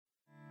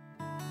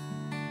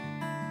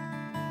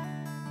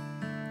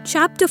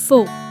Chapter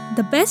 4.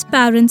 The best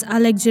parents are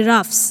like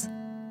giraffes.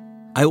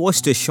 I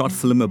watched a short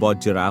film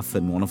about giraffe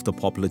in one of the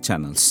popular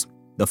channels.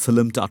 The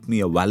film taught me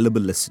a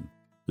valuable lesson.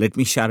 Let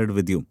me share it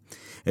with you.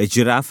 A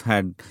giraffe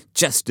had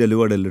just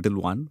delivered a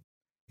little one.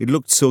 It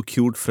looked so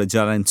cute,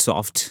 fragile, and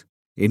soft.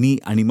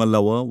 Any animal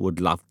lover would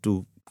love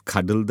to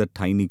cuddle the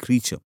tiny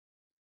creature.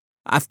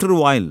 After a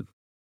while,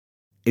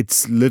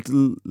 its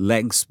little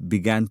legs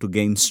began to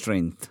gain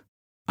strength,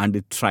 and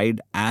it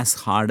tried as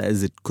hard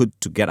as it could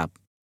to get up.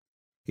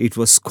 It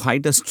was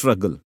quite a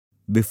struggle.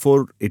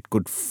 Before it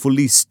could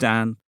fully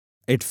stand,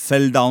 it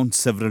fell down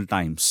several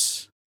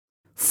times.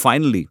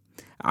 Finally,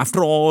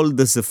 after all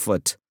this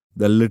effort,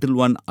 the little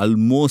one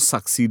almost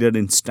succeeded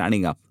in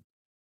standing up.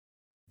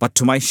 But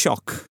to my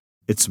shock,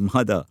 its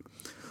mother,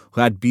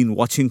 who had been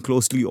watching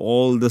closely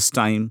all this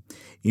time,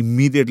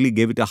 immediately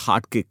gave it a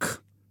hard kick.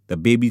 The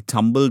baby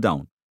tumbled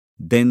down,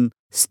 then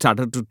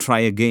started to try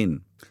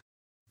again.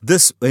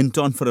 This went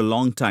on for a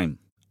long time,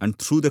 and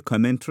through the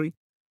commentary,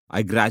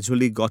 I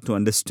gradually got to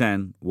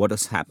understand what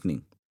was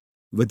happening.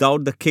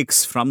 Without the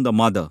kicks from the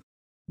mother,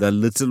 the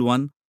little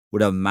one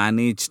would have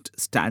managed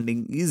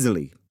standing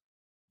easily.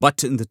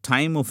 But in the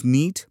time of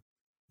need,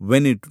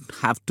 when it would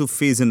have to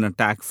face an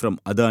attack from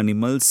other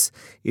animals,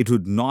 it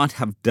would not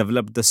have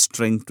developed the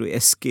strength to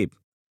escape.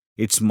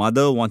 Its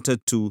mother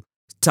wanted to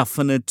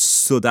toughen it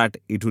so that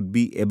it would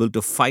be able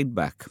to fight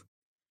back.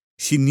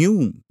 She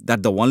knew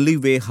that the only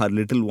way her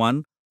little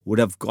one would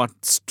have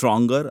got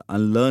stronger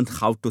and learned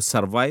how to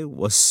survive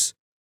was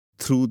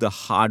through the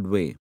hard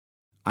way.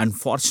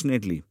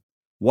 Unfortunately,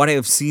 what I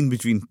have seen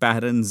between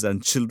parents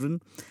and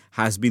children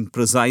has been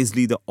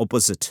precisely the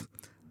opposite.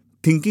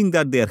 Thinking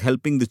that they are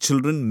helping the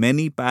children,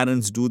 many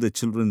parents do the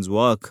children's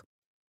work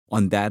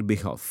on their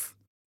behalf.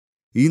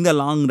 In the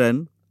long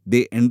run,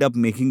 they end up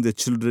making the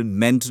children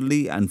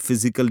mentally and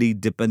physically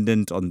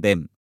dependent on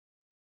them.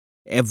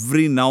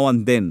 Every now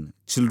and then,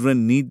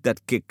 children need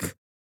that kick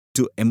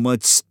to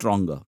emerge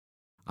stronger.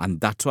 And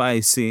that's why I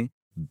say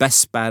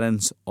best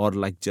parents are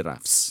like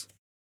giraffes.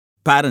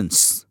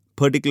 Parents,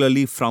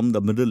 particularly from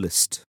the Middle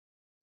East,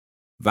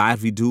 where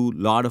we do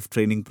lot of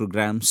training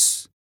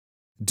programs,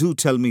 do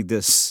tell me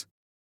this.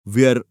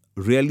 We are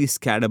really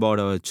scared about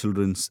our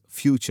children's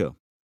future.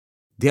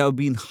 They have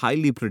been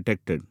highly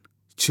protected.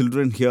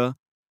 Children here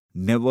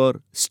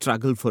never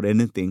struggle for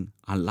anything,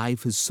 and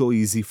life is so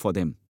easy for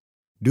them.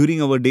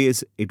 During our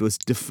days, it was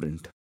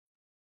different.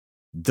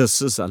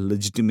 This is a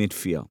legitimate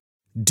fear.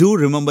 Do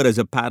remember, as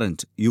a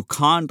parent, you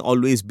can't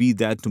always be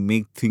there to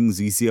make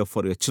things easier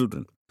for your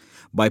children.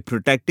 By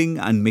protecting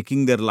and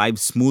making their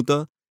lives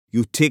smoother,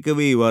 you take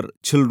away your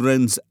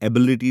children's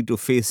ability to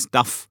face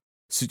tough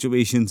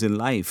situations in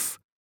life.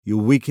 You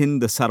weaken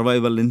the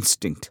survival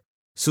instinct.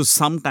 So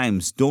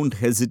sometimes don't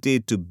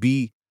hesitate to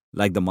be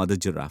like the mother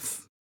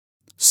giraffe.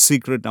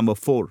 Secret number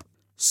 4.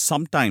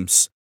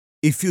 Sometimes,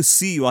 if you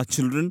see your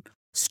children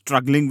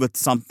struggling with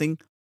something,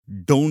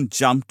 don't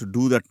jump to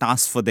do the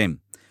task for them.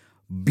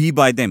 Be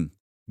by them.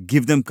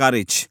 Give them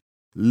courage.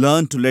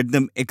 Learn to let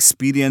them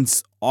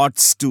experience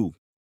odds too.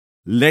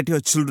 Let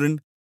your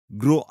children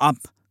grow up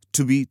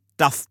to be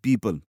tough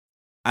people.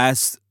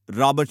 As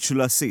Robert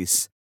Schuller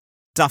says,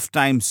 tough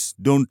times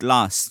don't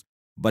last,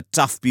 but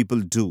tough people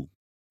do.